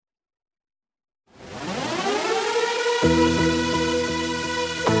You're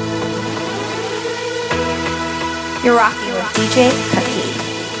rocking with DJ Keane.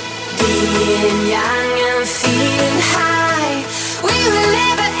 Being young and feeling high, we will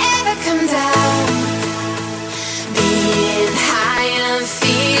never ever come down. Being high and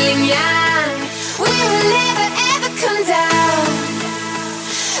feeling young, we will never ever come down.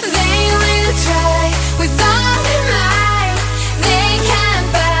 They will try with all their might, they can't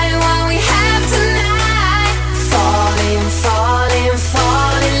buy what we have tonight. Falling, falling,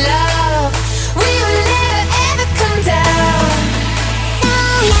 fall in love, we will never ever come down.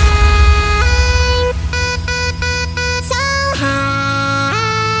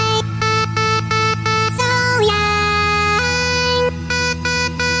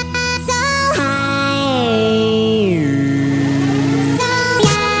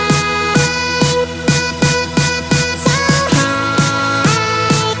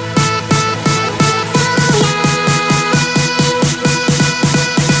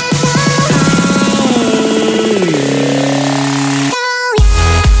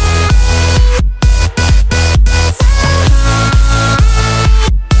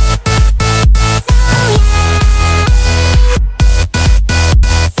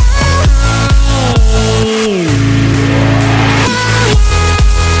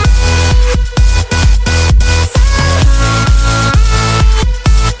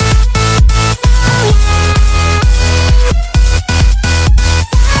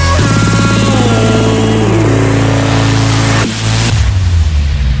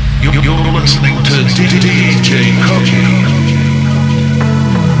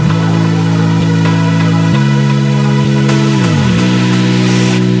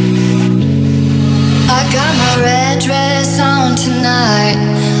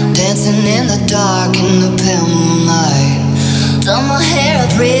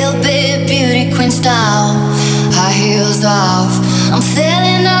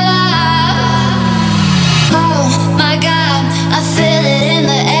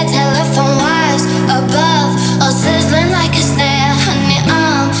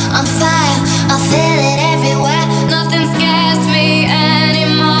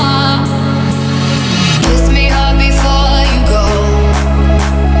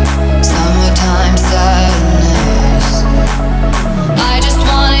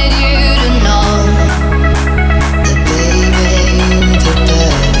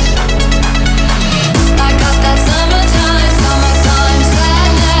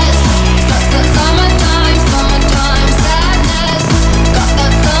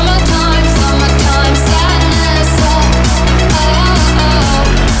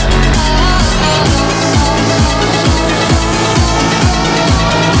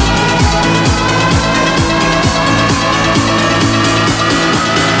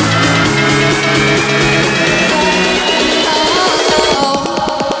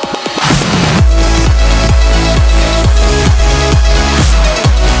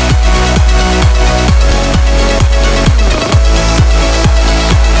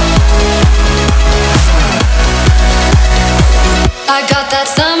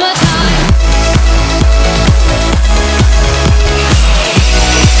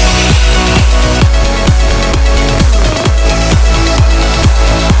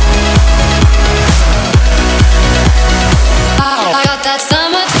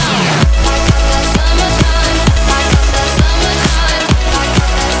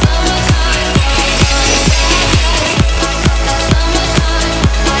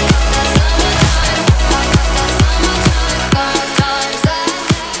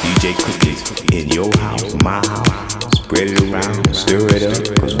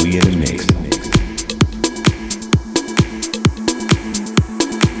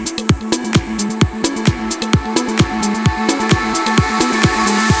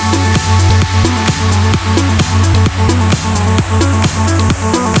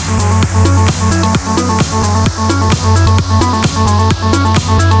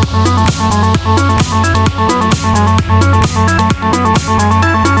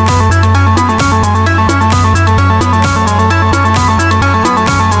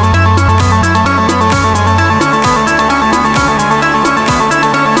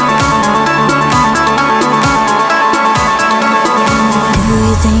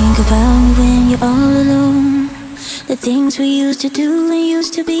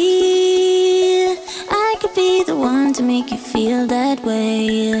 Feel that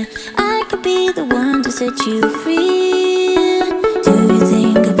way. I could be the one to set you free.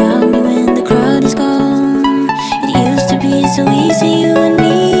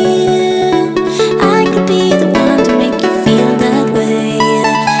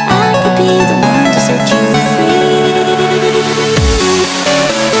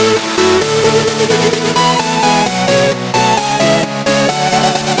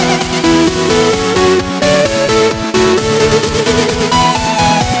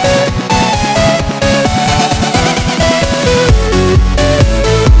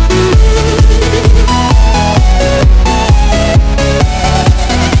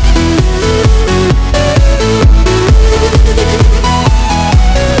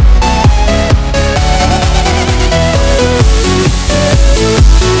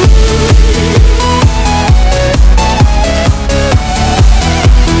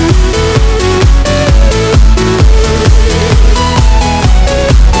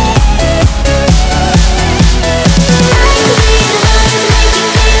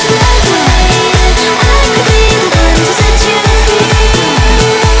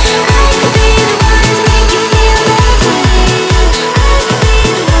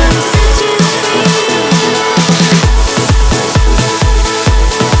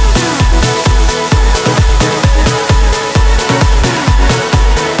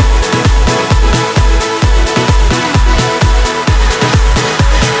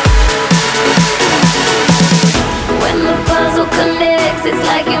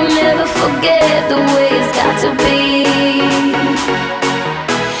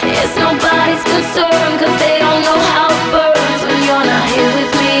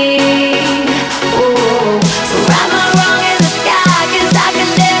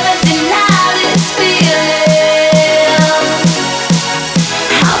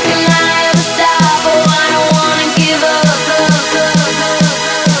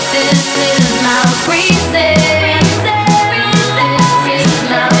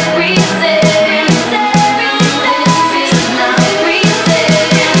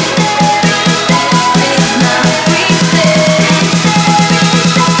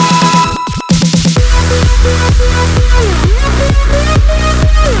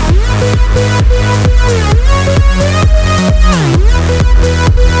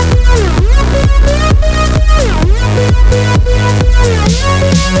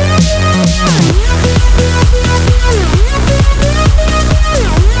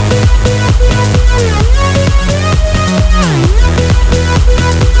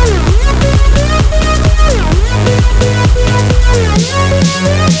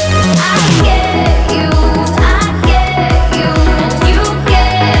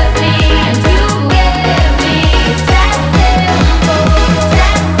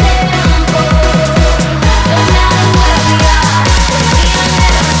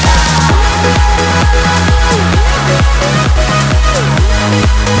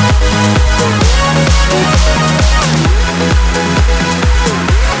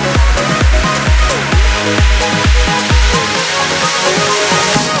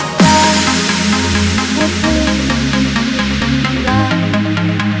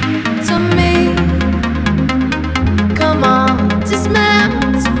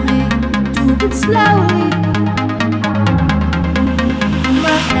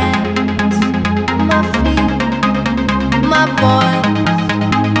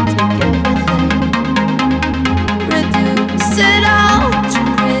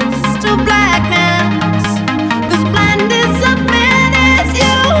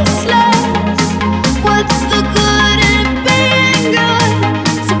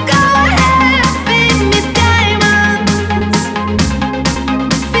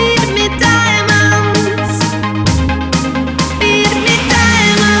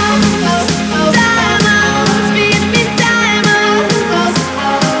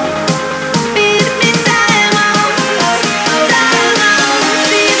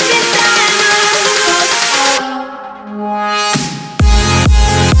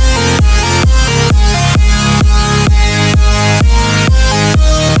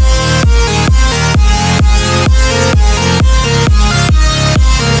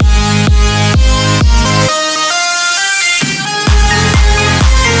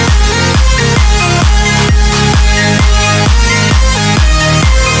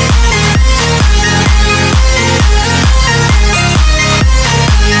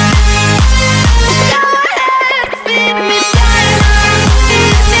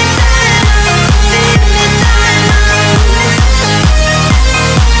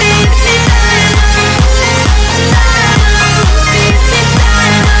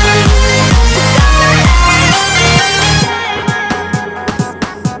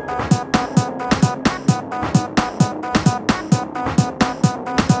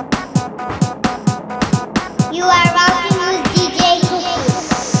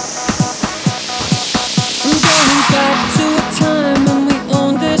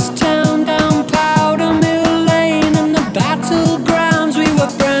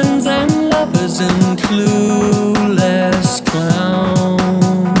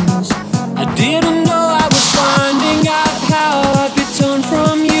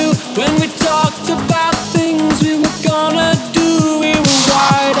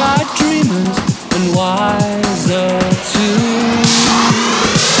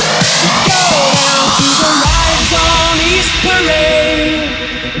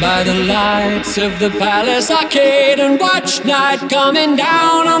 by the lights of the palace arcade and watch night coming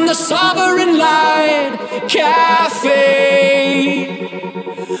down on the sovereign light Café.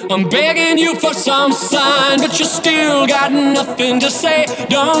 I'm begging you for some sign, but you still got nothing to say.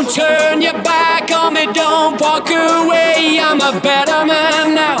 Don't turn your back on me, don't walk away. I'm a better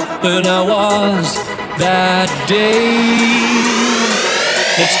man now than I was that day.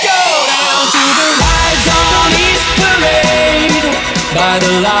 Let's go down to the rides on East Parade, by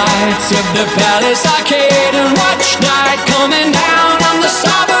the lights of the Palace Arcade, and watch night coming down on the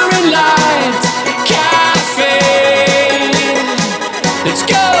sovereign light Café. Let's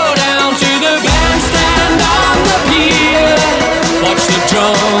go down to the bandstand on the pier, watch the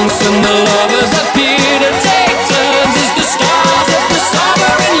drunks and the lovers appear to take turns as the stars of the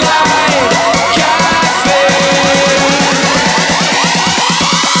sovereign light Café.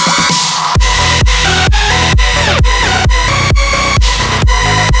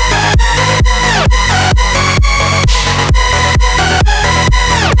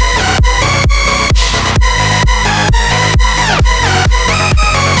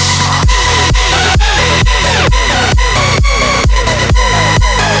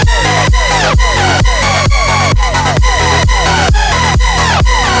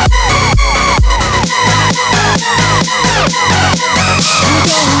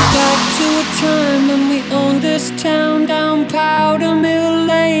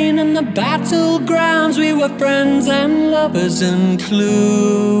 Battlegrounds, we were friends and lovers and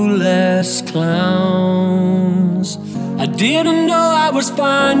clueless clowns. I didn't know I was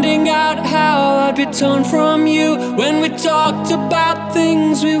finding out how I'd be torn from you when we talked about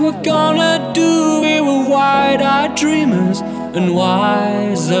things we were gonna do. We were wide-eyed dreamers and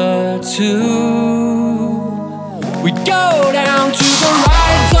wiser too. We'd go down to the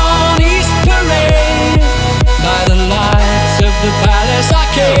rides on East Parade, by the lights of the Palace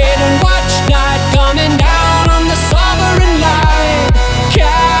Arcade, and watch night coming down on the sovereign light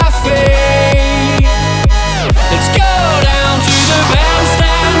Café. Let's go down to the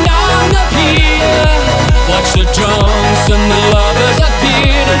bandstand on the pier, watch the drunks and the lovers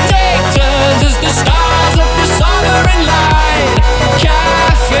appear to take turns as the stars of the sovereign light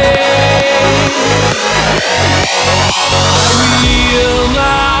Café. I wheel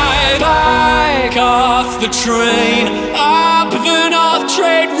my bike off the train, up the North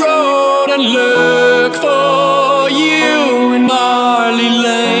Trade Road, and look for you in Marley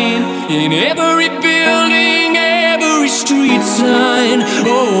Lane, in every building, every street sign.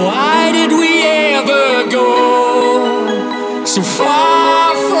 Oh, why did we ever go so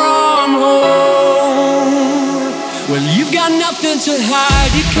far from home? Well, you've got nothing to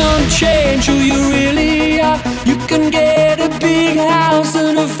hide, you can't change who you really are. You can get a big house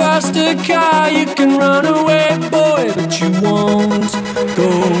and a faster car, you can run away, boy, but you won't go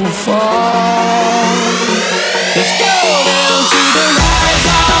far. Let's go down to the rides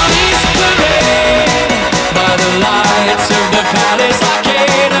on East Parade, by the lights of the Palace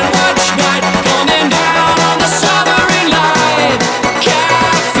Arcade, and watch night coming down on the sovereign light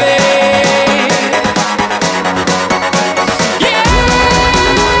Café.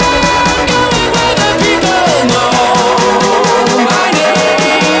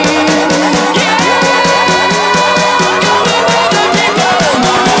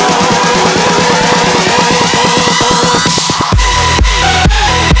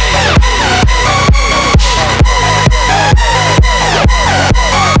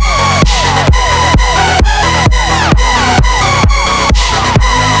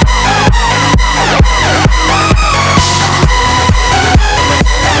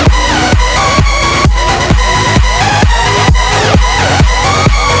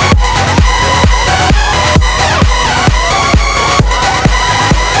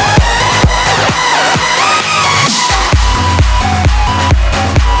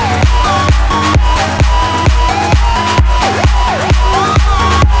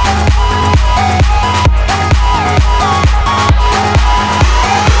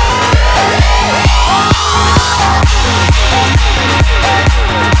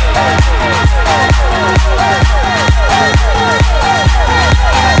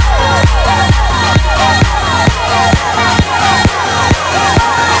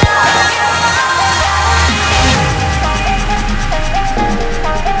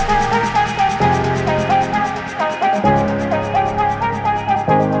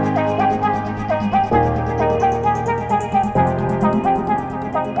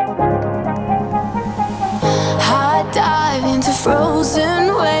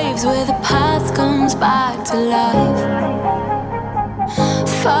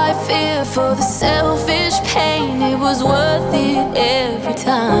 Fight fear for the selfish pain, it was worth it every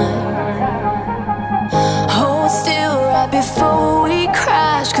time.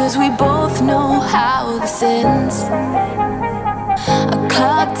 sins. A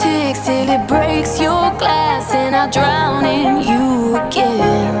clock ticks till it breaks your glass, and I drown in you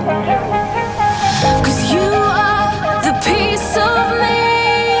again. 'Cause you are the piece of me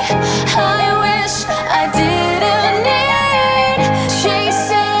I wish I didn't need.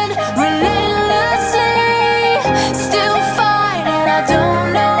 Chasing relentlessly, still fight, and I don't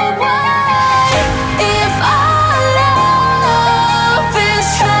know why. If our love is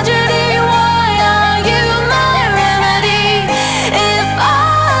tragedy, why are you my remedy? If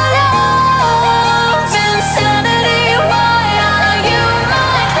our love is insanity, why are you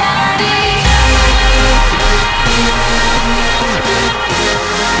my clarity?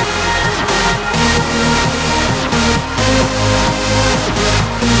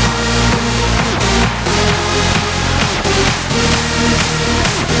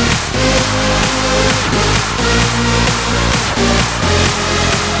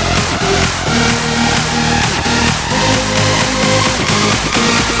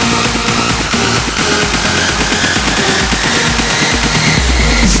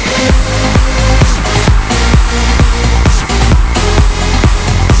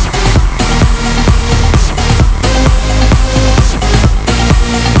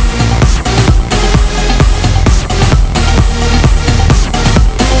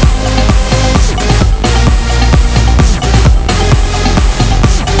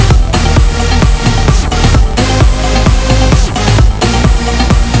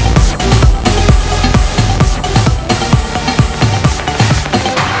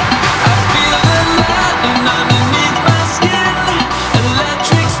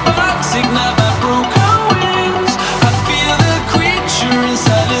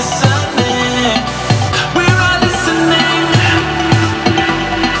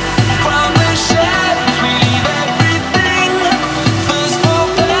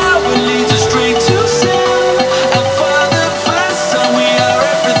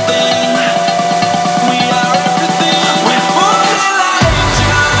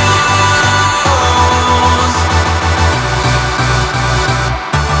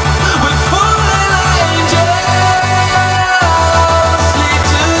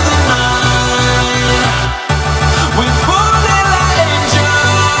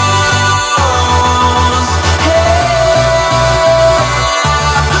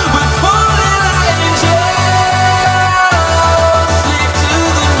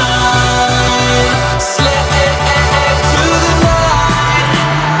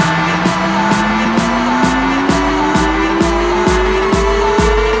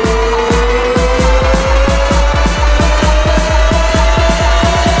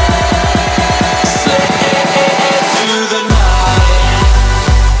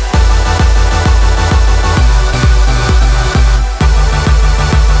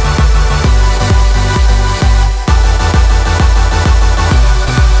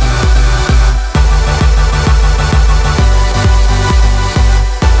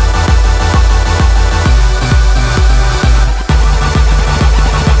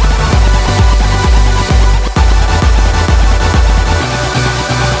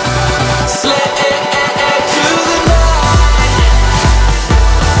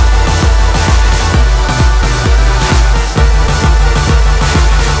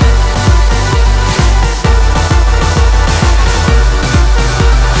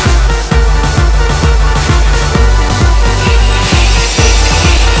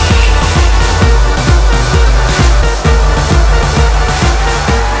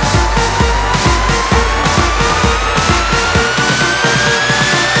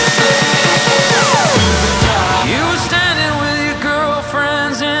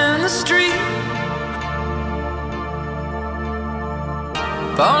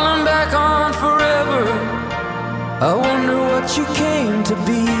 falling back on forever. I wonder what you came to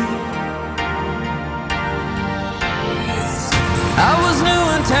be. I was new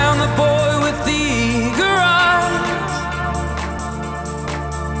in town, the boy with the eager eyes.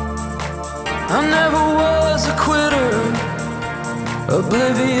 I never was a quitter,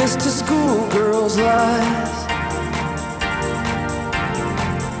 oblivious to schoolgirls' lies.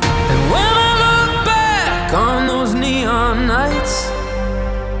 And when I look back on those neon nights,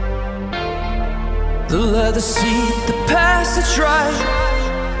 the leather seat, the passage right,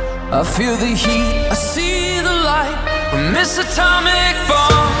 I feel the heat, I see the light. We miss atomic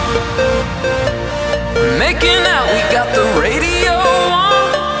bomb, we're making out, we got the radio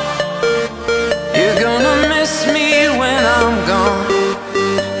on. You're gonna miss me when I'm gone.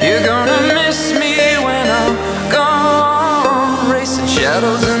 You're gonna miss me when I'm gone. Racing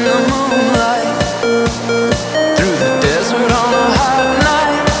shadows in the moonlight, through the desert on a hot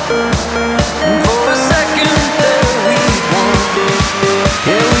night. And for a second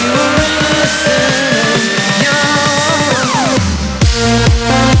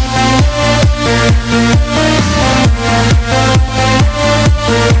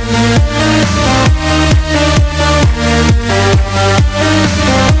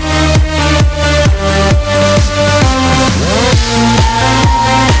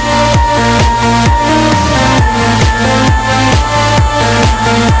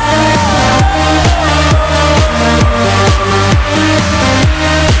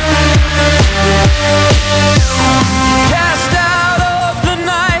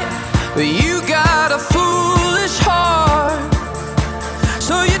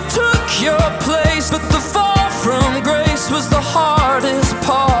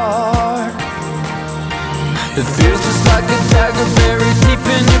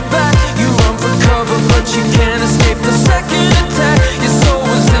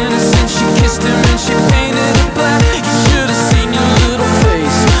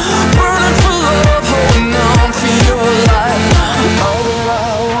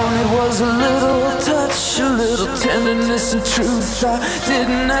missing truth. I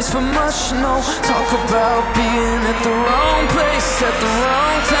didn't ask for much, no. Talk about being at the wrong place at the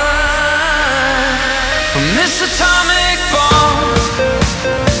wrong time. We miss atomic bombs.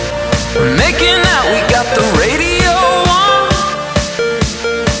 We're making out, we got the radio on.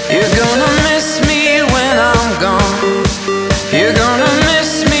 You're gonna miss me when I'm gone. You're gonna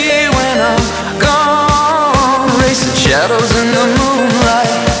miss me when I'm gone. Racing shadows in the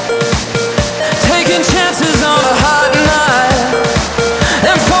moonlight, taking chances on a hot night.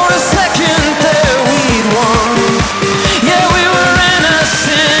 And for a second there we'd won. Yeah, we were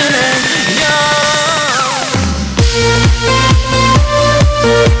innocent and young.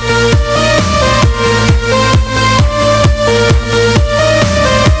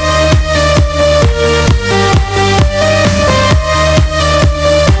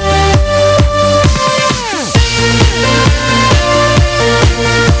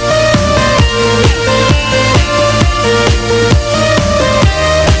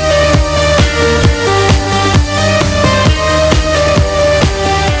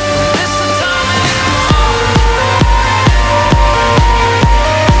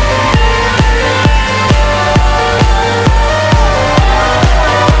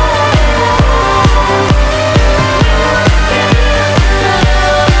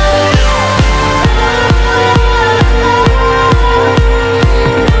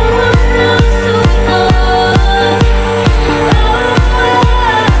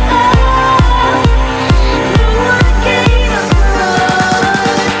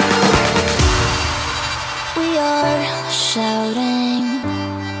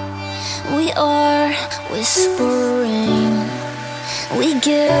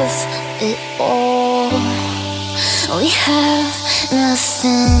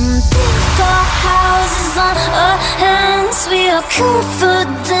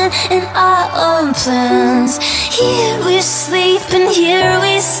 Confident in our own plans. Here we sleep and here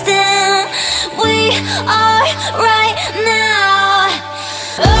we stand. We are right now.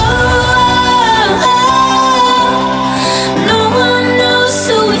 Oh, oh, oh. No one knows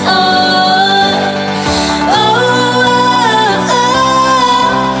who we are. Oh, oh, oh.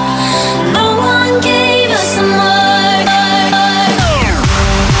 No one gave us a mark.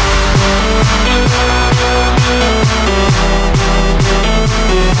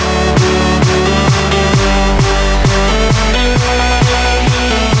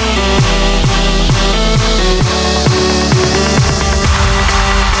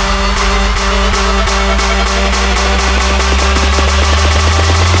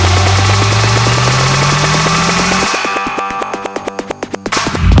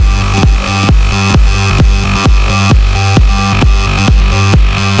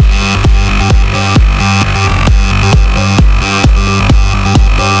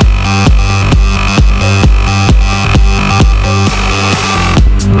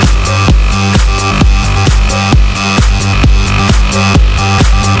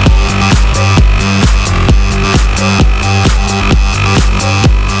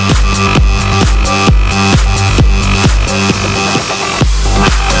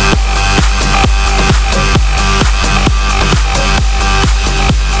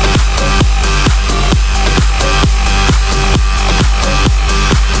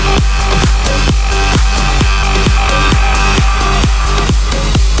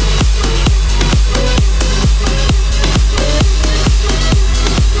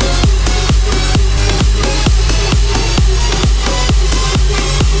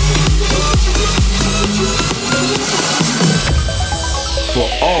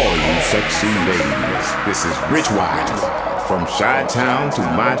 Chi-town to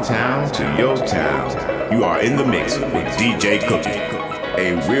my town to your town. You are in the mix with DJ Cookie,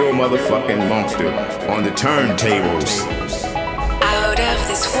 a real motherfucking monster on the turntables. Out of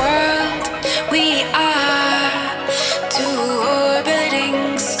this world, we are two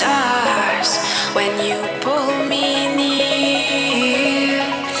orbiting stars. When you pull me near,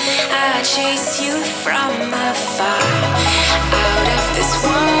 I chase you from afar. Out of this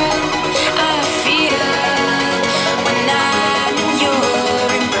world, I feel when I'm in your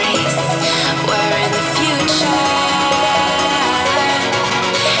embrace. We're in the future.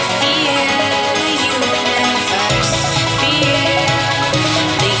 Feel the universe. Feel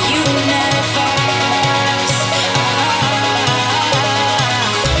the universe.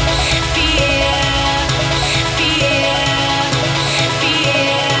 Feel.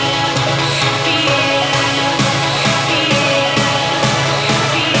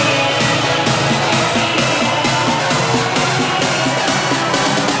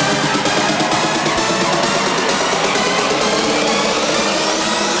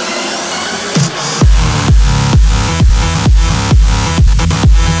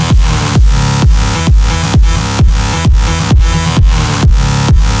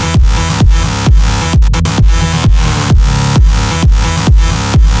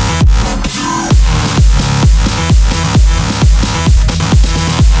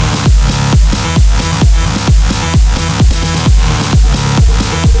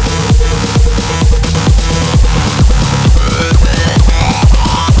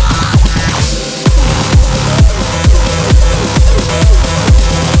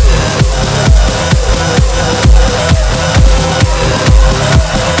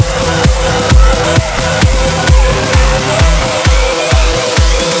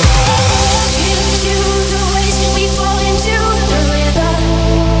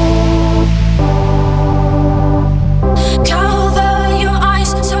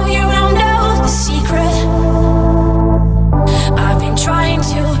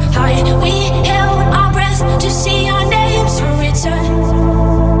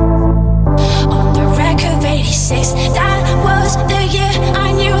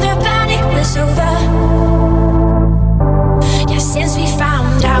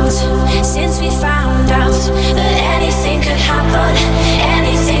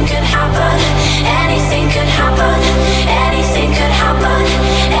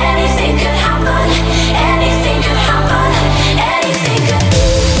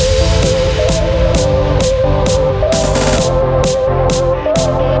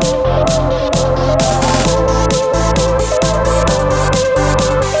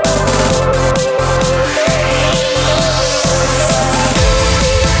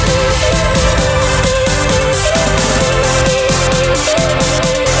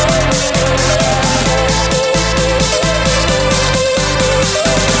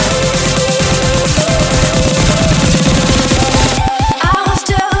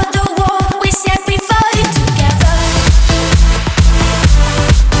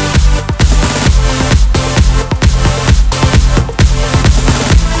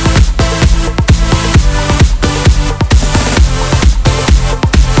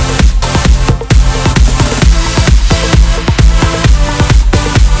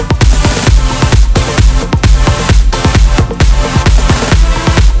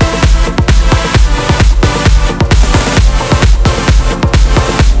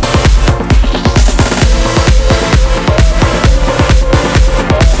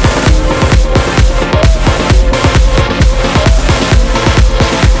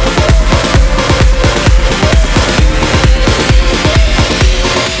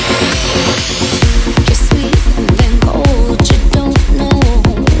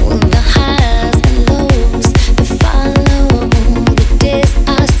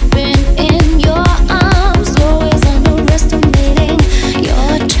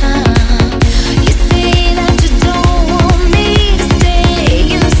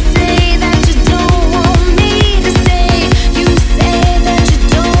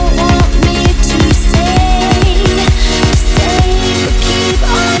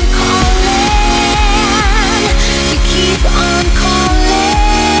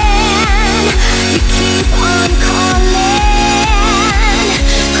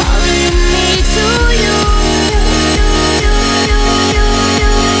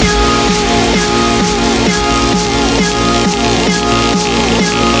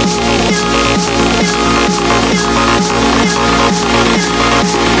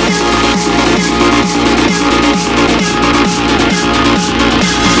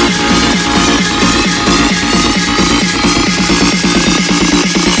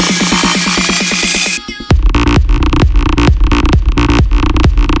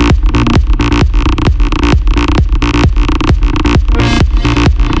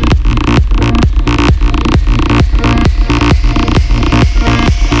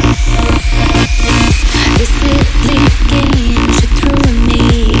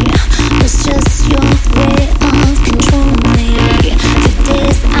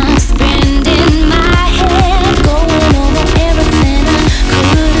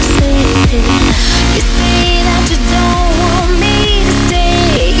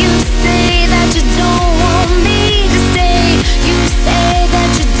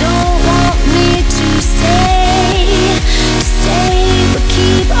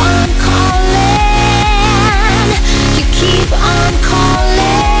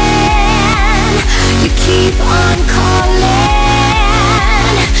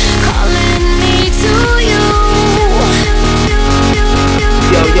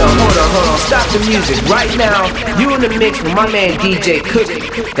 the music. Right now, you in the mix with my man DJ Cookie,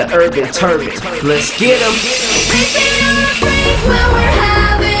 the Urban Turban. Let's get him. They say you're a freak when we're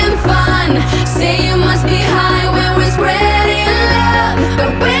having fun. Say you must be high when we're spreading love.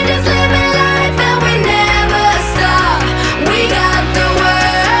 But we're just living life and we never stop. We got the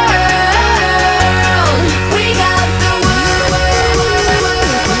world. We got the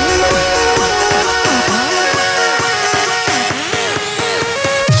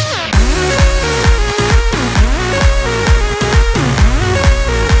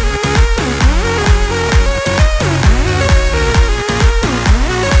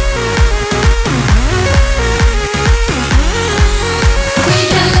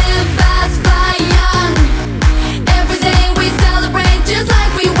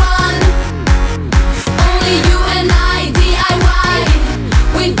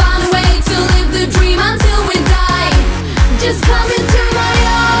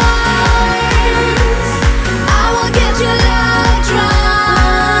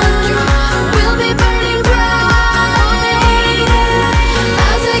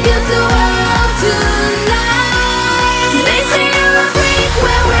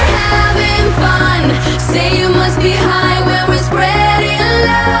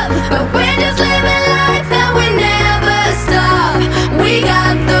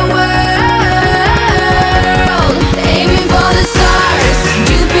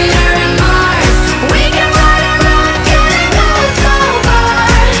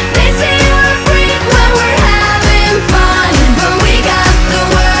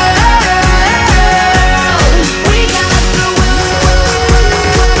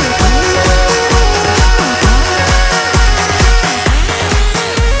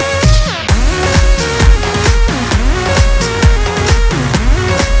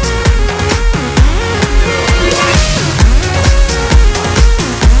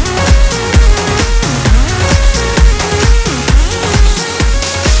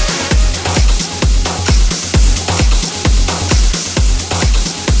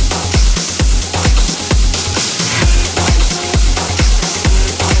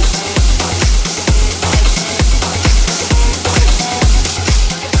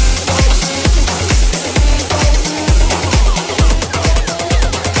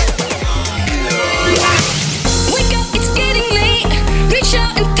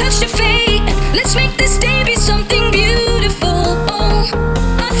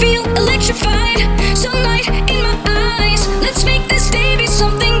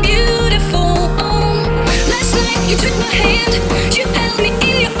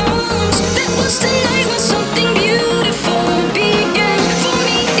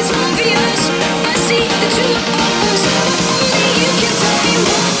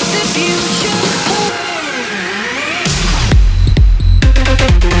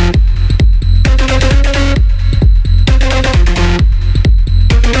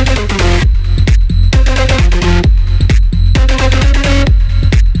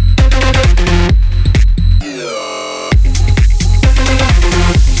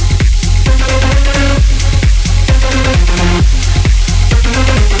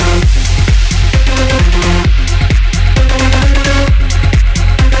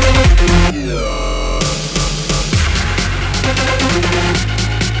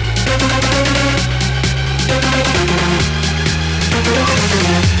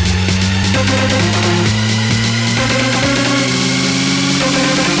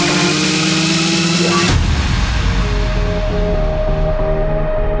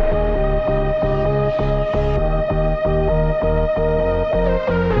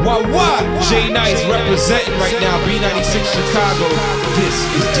J-Nice representing right now, B96 Chicago. This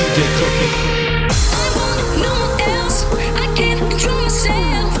is DJ Cookie. No one else, I can't control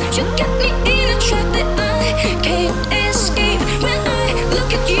myself. You got me in a trap that I can't escape. When I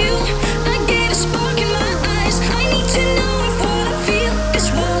look at you, I get a spark in my eyes. I need to know if what I feel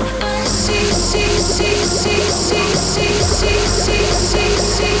is what I see.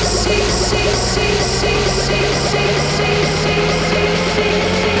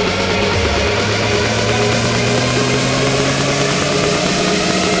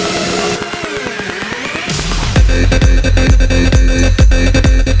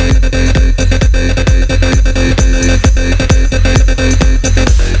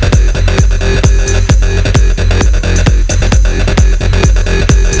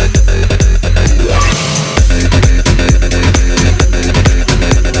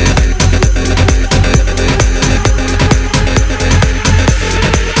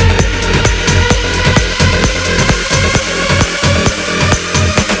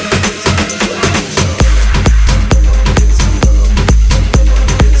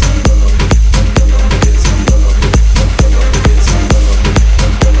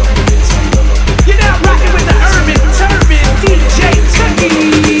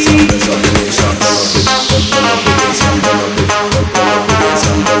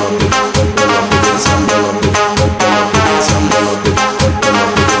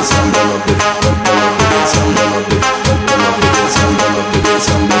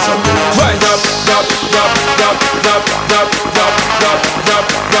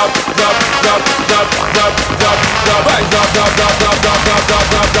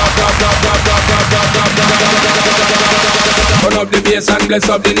 up the bass and bless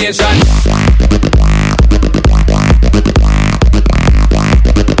up the nation.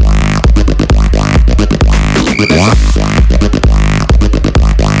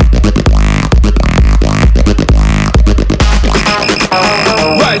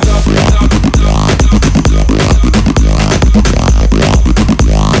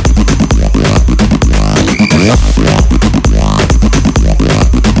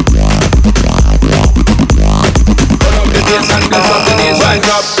 Rise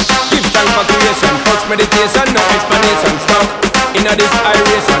up. Meditation, no explanation, stop. Inna this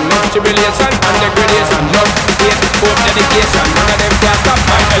iration, no tribulation and degradation, love, hate, hope, dedication. None of them can stop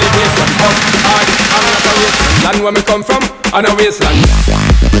my elevation. Up, hard, I'm not a wasteland. Land where me come from, on a wasteland.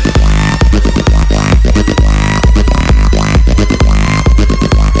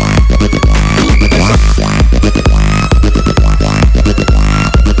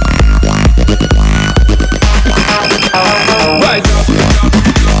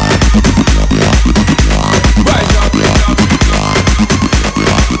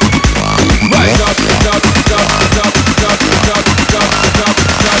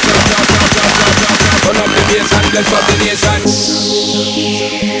 Let's up the nation.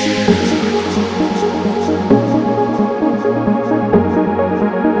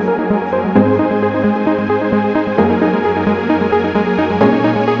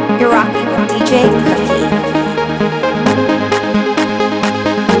 You're rocking with DJ Cookie.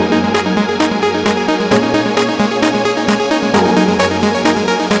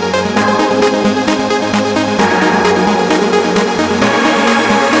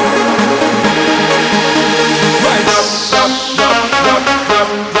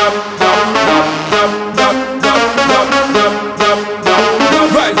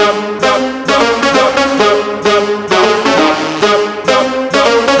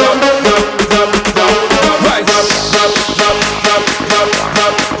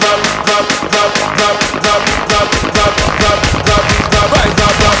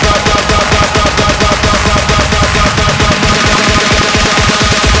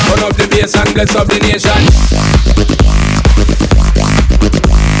 And bless up the nation.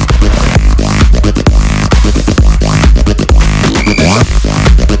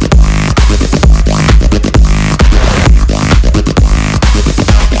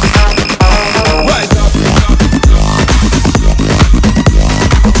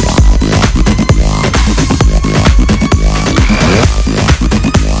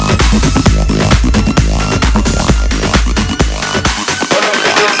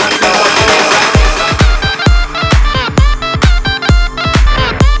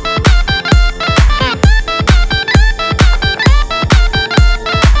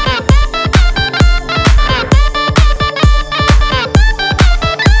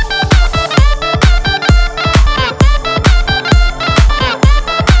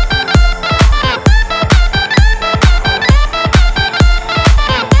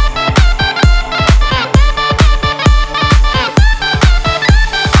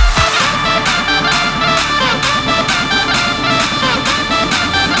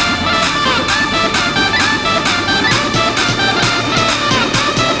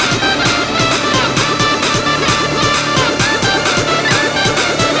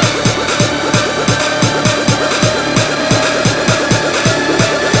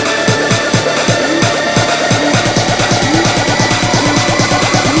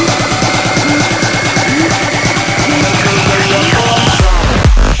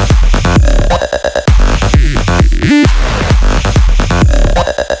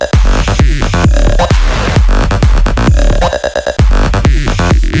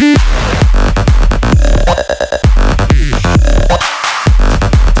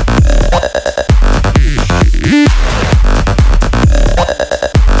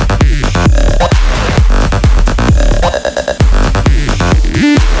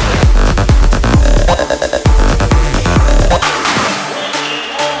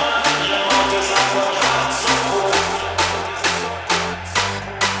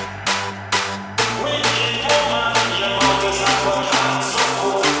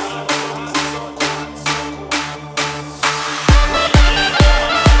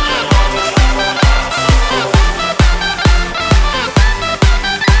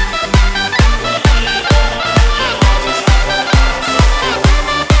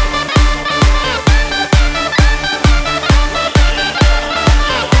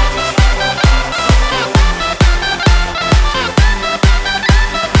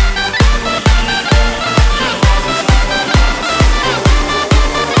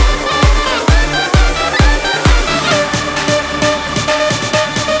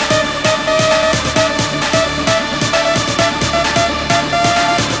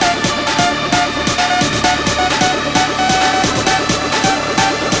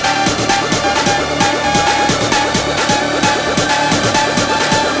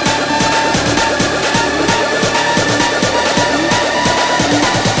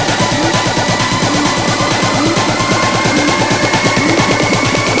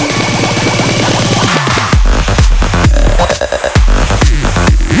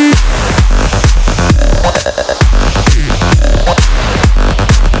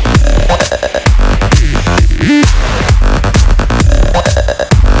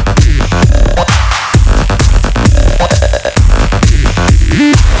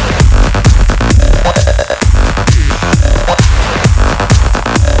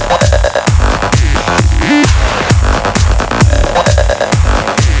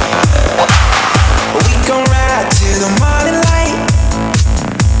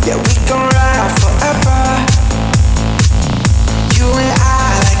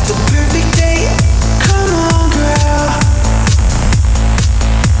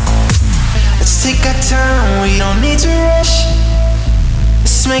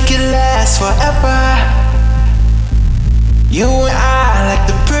 forever. You and I like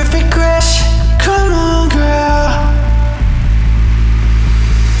the perfect crash. Come on, girl.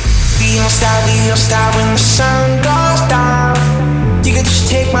 We don't stop when the sun goes down. You can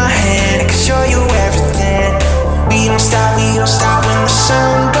just take my hand, I can show you everything. We don't stop when the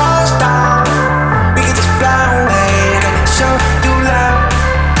sun goes down. We can just fly away, I can show you love.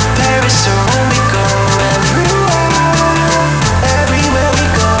 Paris, so when we go everywhere. Everywhere we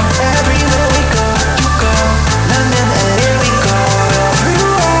go, you go. London, LA, we go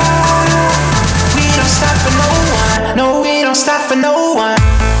everywhere. We don't stop for no one, no, we don't stop for no one.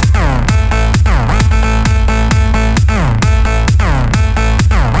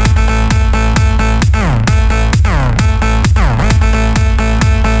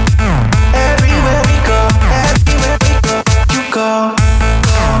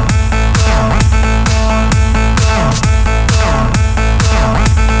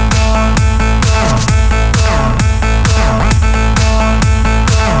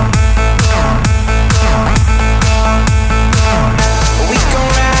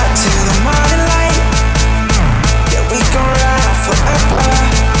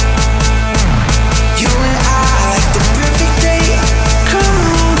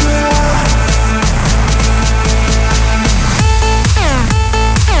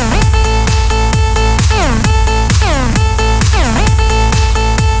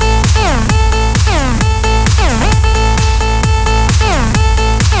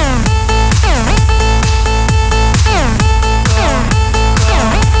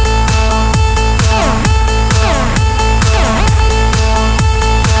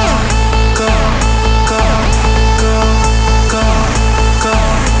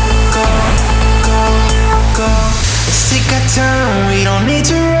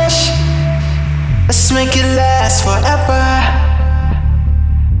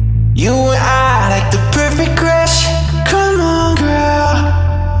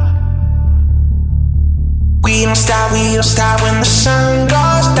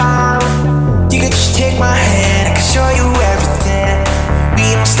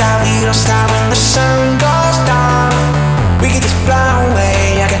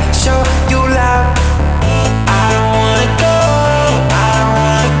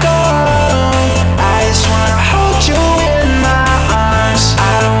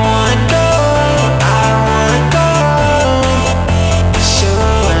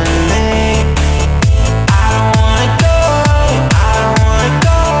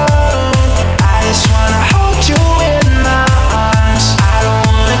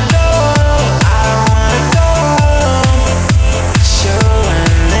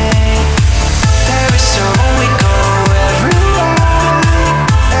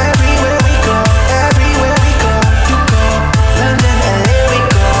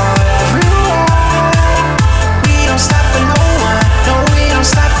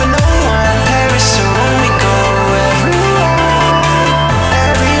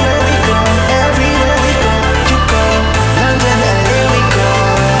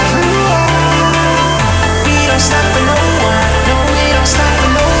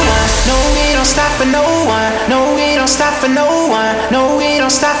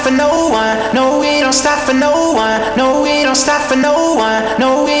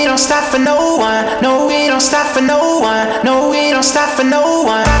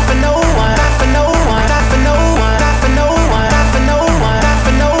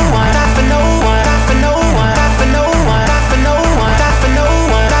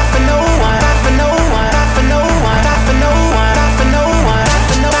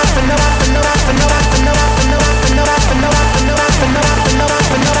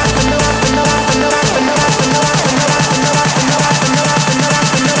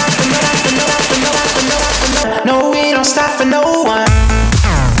 No, we don't stop for no one.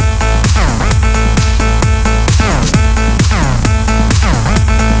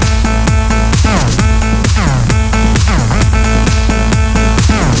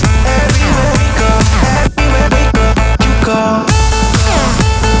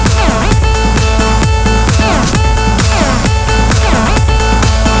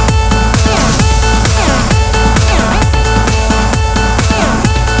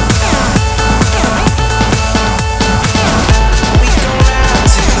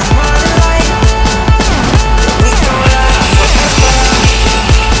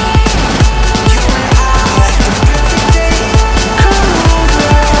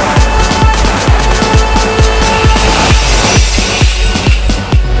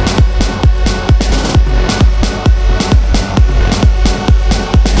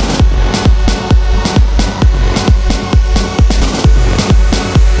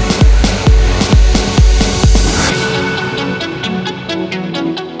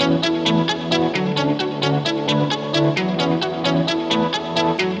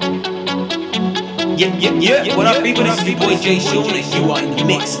 Yeah, what up, people? This is your boy Jay Sean, and you are in the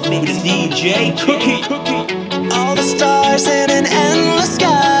mix with DJ Cookie. All the stars in an endless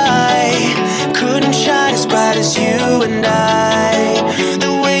sky couldn't shine as bright as you and I.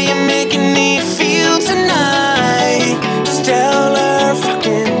 The way you're making me feel tonight, stellar,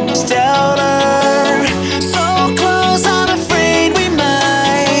 fucking stellar. So close, I'm afraid we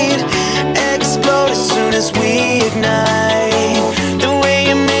might explode as soon as we ignite. The way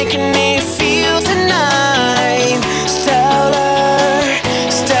you're making me feel tonight, stellar,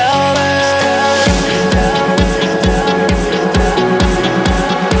 stellar.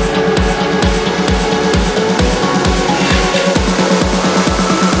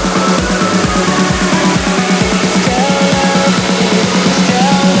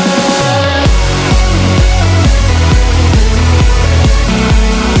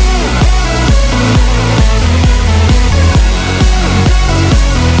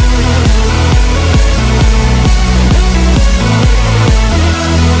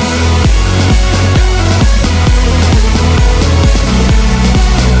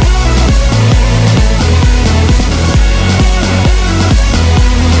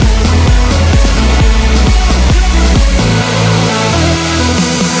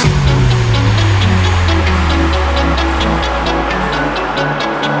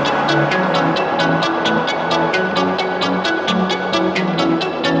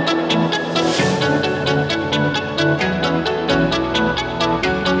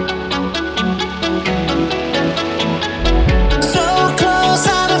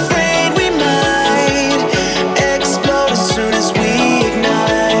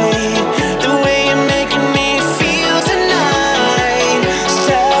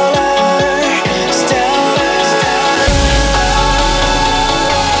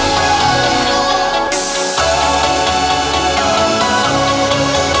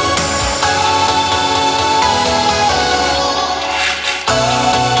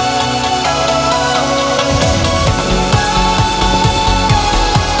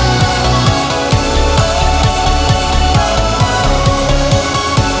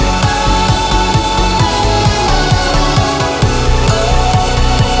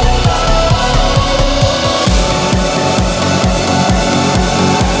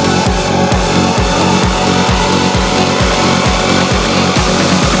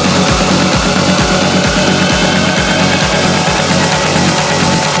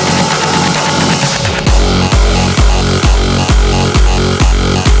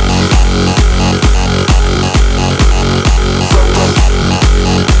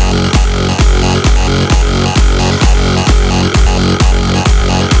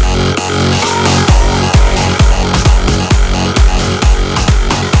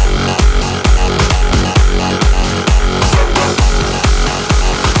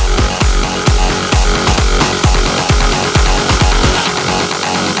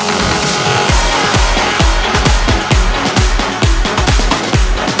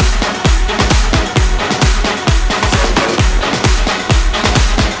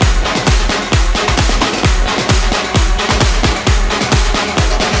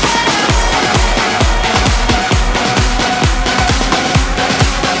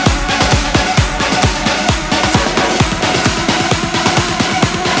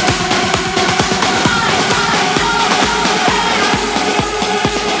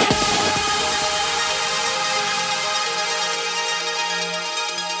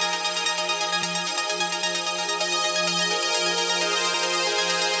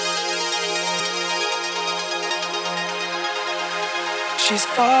 She's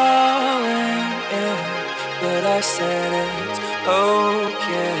falling in, but I said it's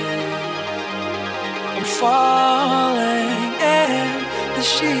okay. I'm falling in, but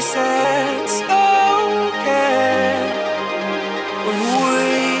she said it's okay. When we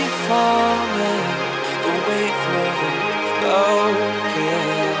fall in, don't wait for the okay.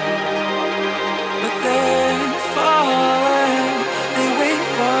 But they fall in, they wait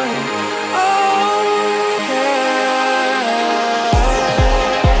for it.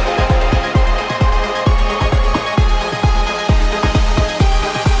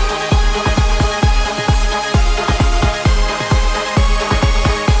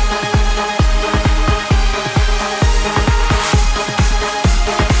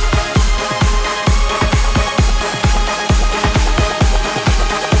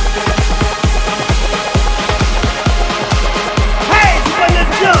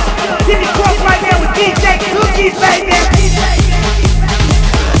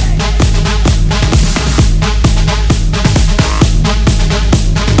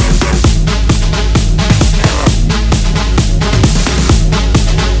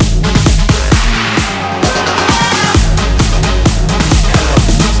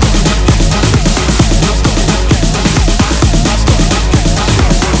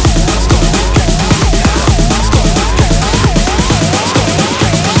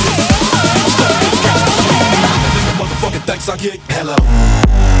 thanks I get. Hello.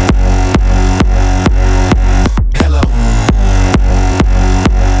 Hello.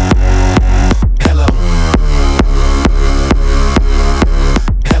 Hello.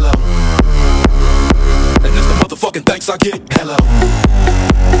 Hello. And it's the motherfucking thanks I get. Hello.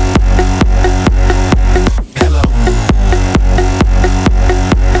 Hello.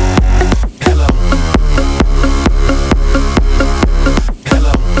 Hello.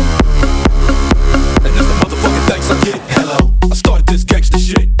 Hello. And it's the motherfucking thanks I get. Hello. I started this gangsta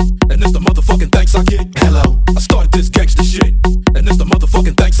shit. And it's the motherfucking thanks I get. Hello. I started this gangsta shit. And it's the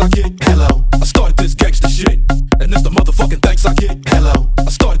motherfucking thanks I get. Hello. I started this gangsta shit. And it's the motherfucking thanks I get. Hello. I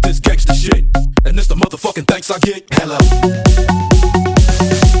started this gangsta shit. And it's the motherfucking thanks I get. Hello.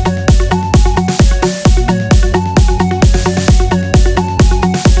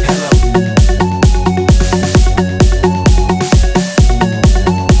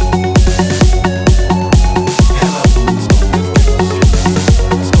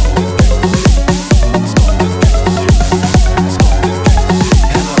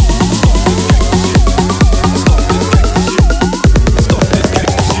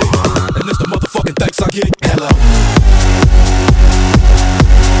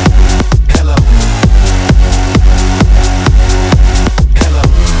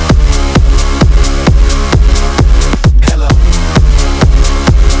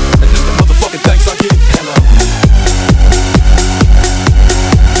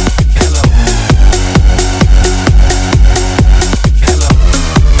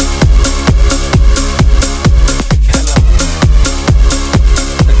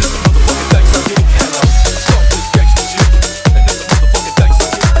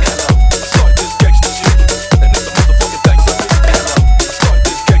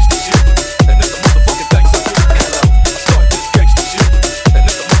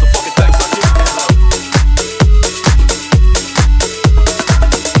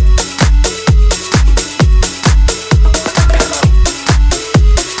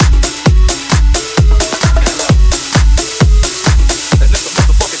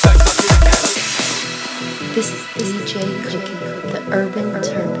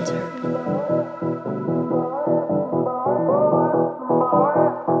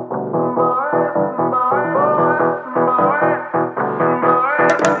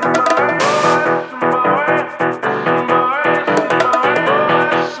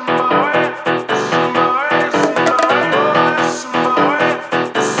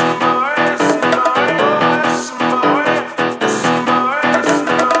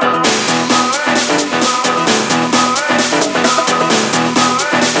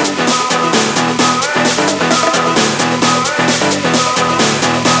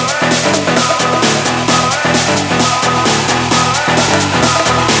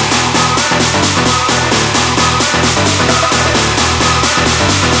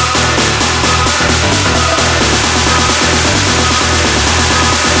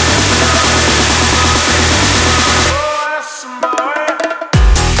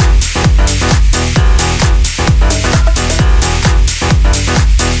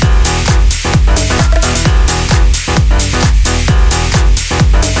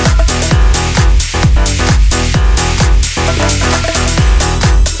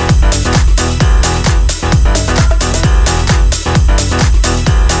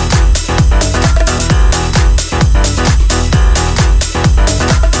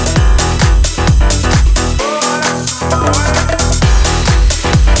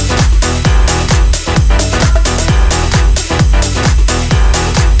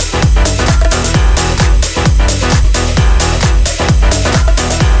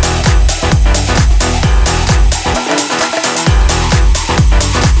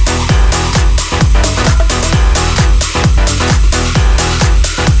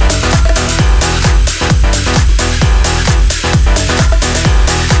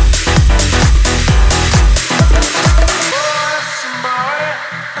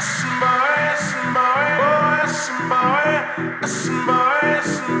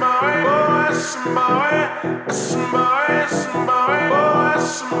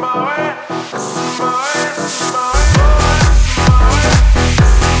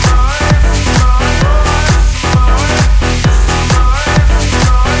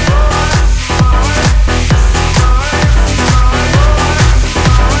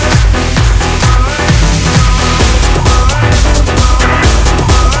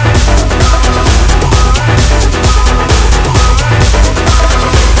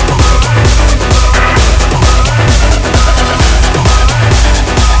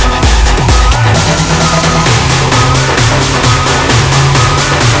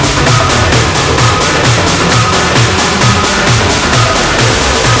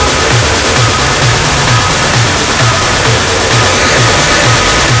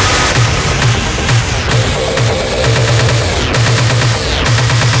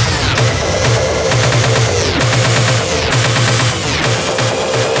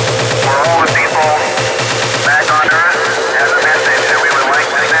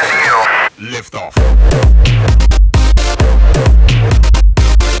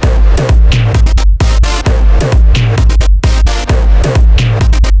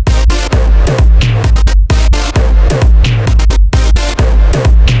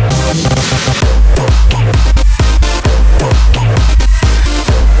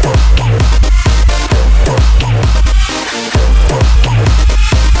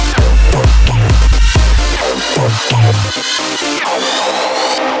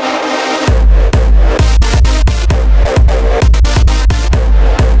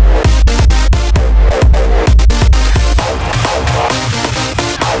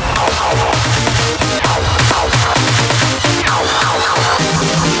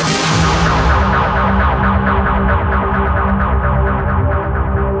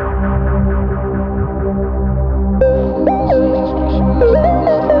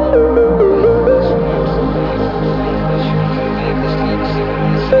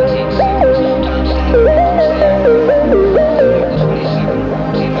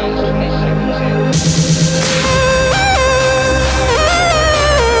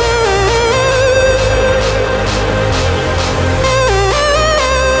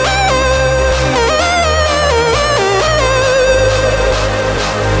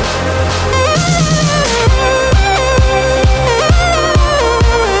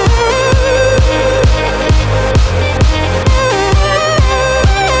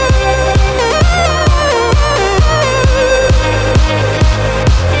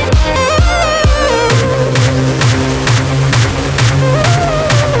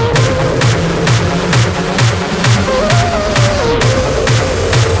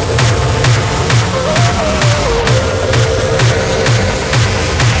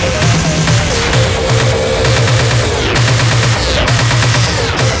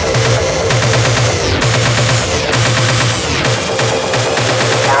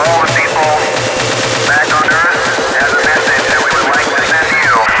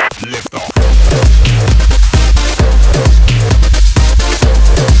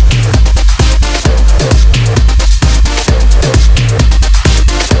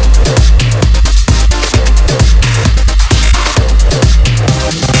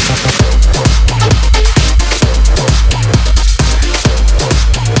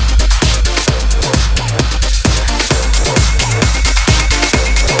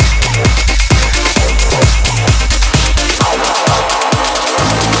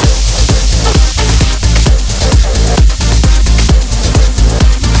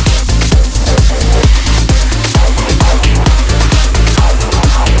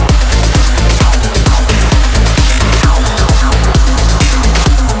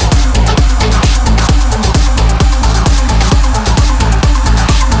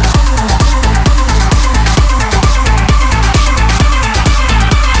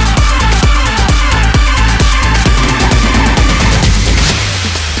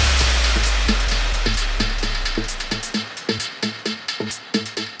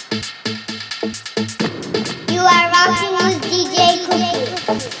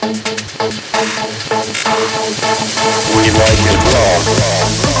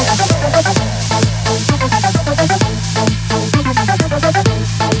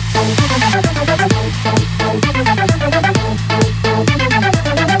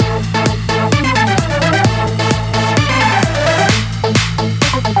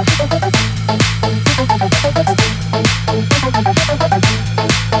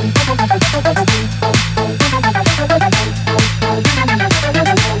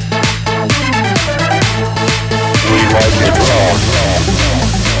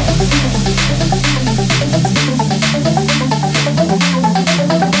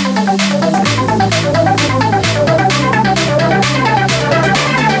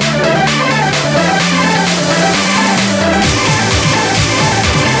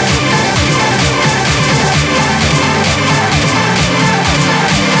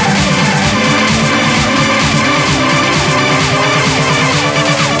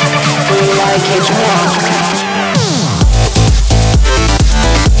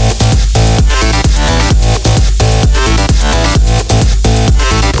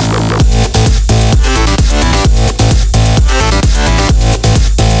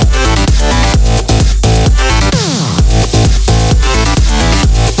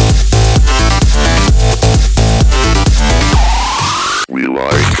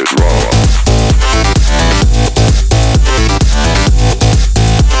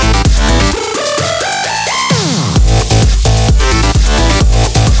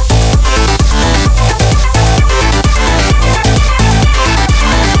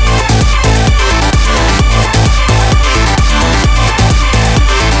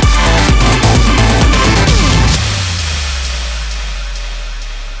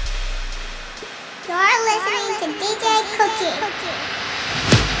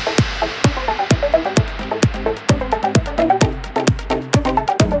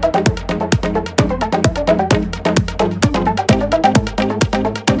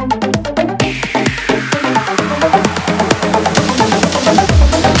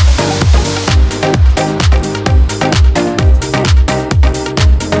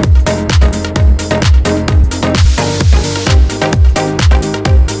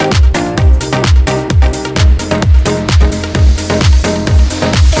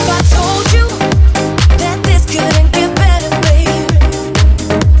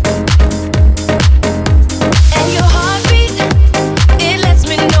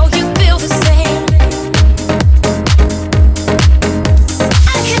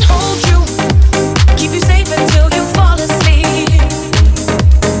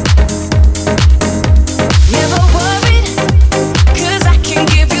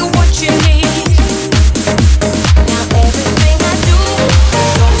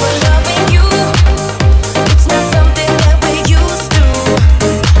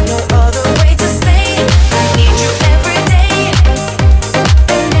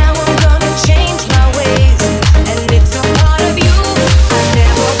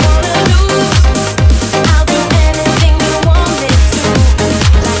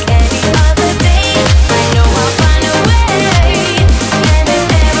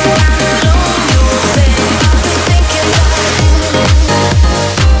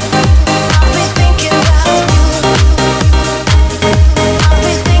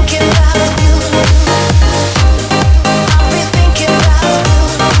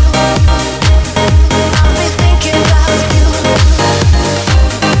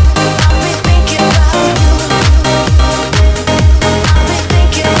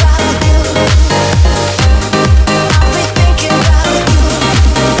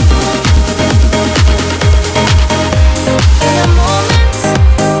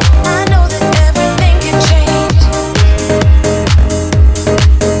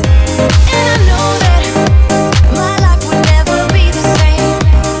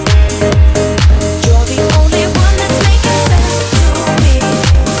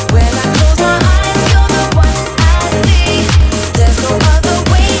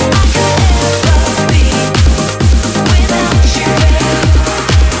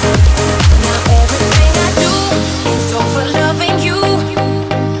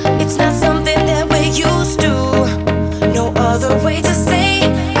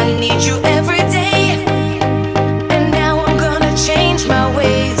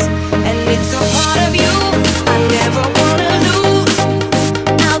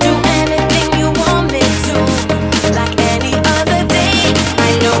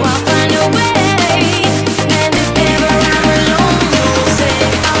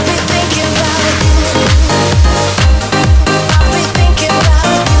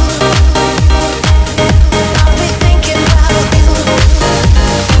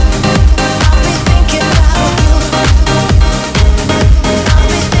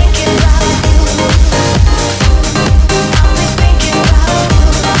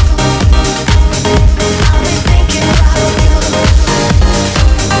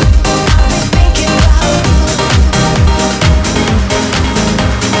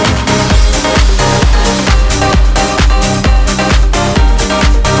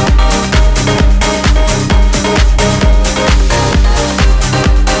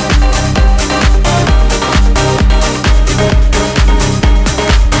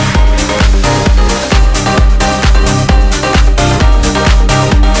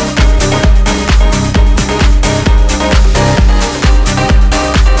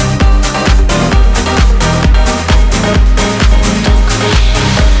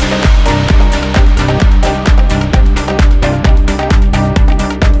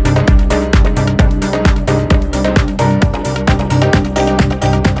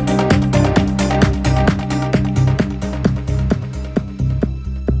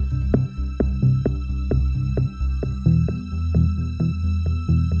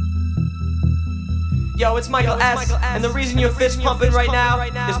 it's Michael S. And the reason you're fist pumping right now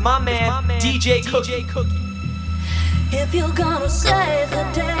is my man, DJ Cookie. If you're gonna save the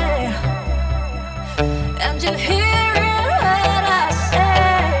day, and you hear what I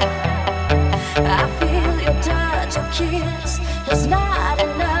say, I feel your touch, your kiss is not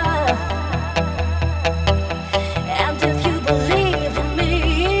enough. And if you believe in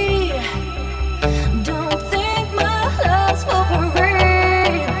me, don't think my love's for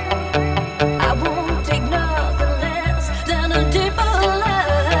free. I won't take nothing less than a deeper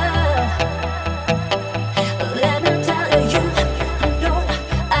love. Let me tell you, no,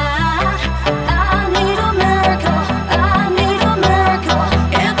 I need a miracle. I need a miracle.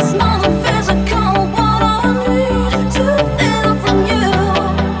 It's more than physical. What I need to feel from you.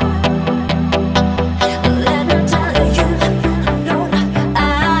 Let me tell you, no, I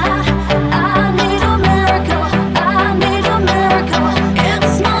need a miracle. I need a miracle.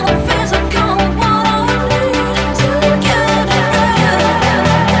 It's more than physical. What I need to get it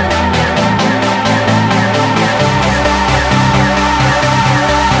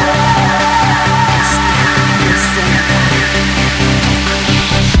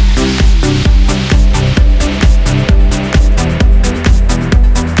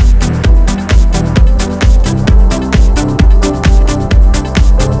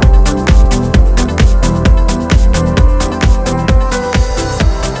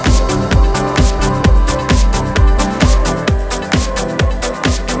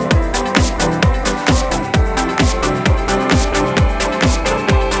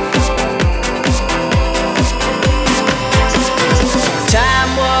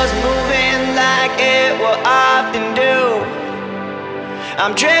Time was moving like it will often do.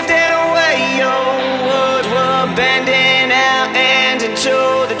 I'm drifting away, your words were bending out and into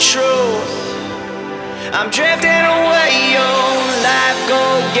the truth. I'm drifting away, your life, go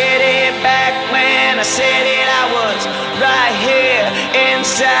get it back. When I said it, I was right here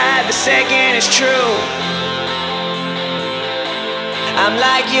inside. The second is true. I'm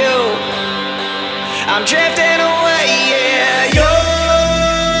like you. I'm drifting away, yeah,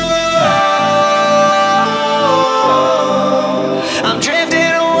 I'm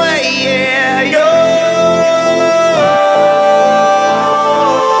drifting away, yeah,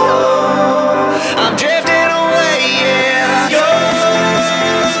 I'm drifting away, yeah, I'm drifting away,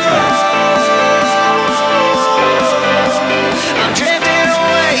 yeah, I'm drifting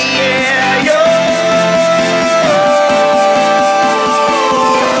away, yeah.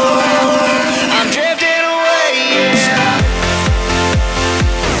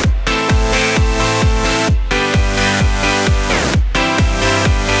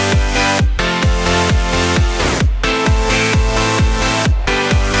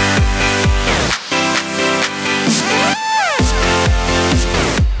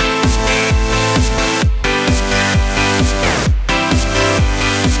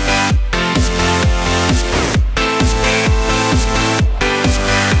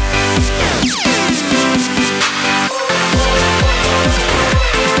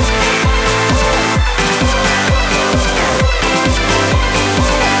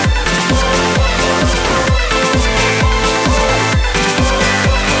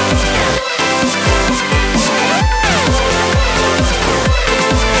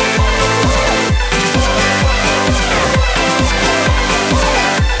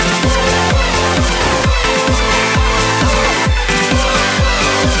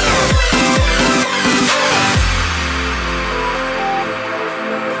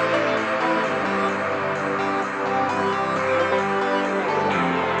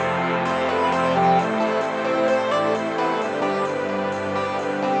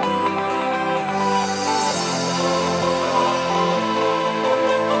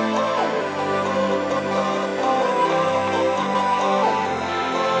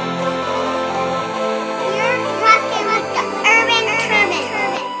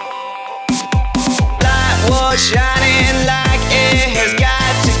 Shining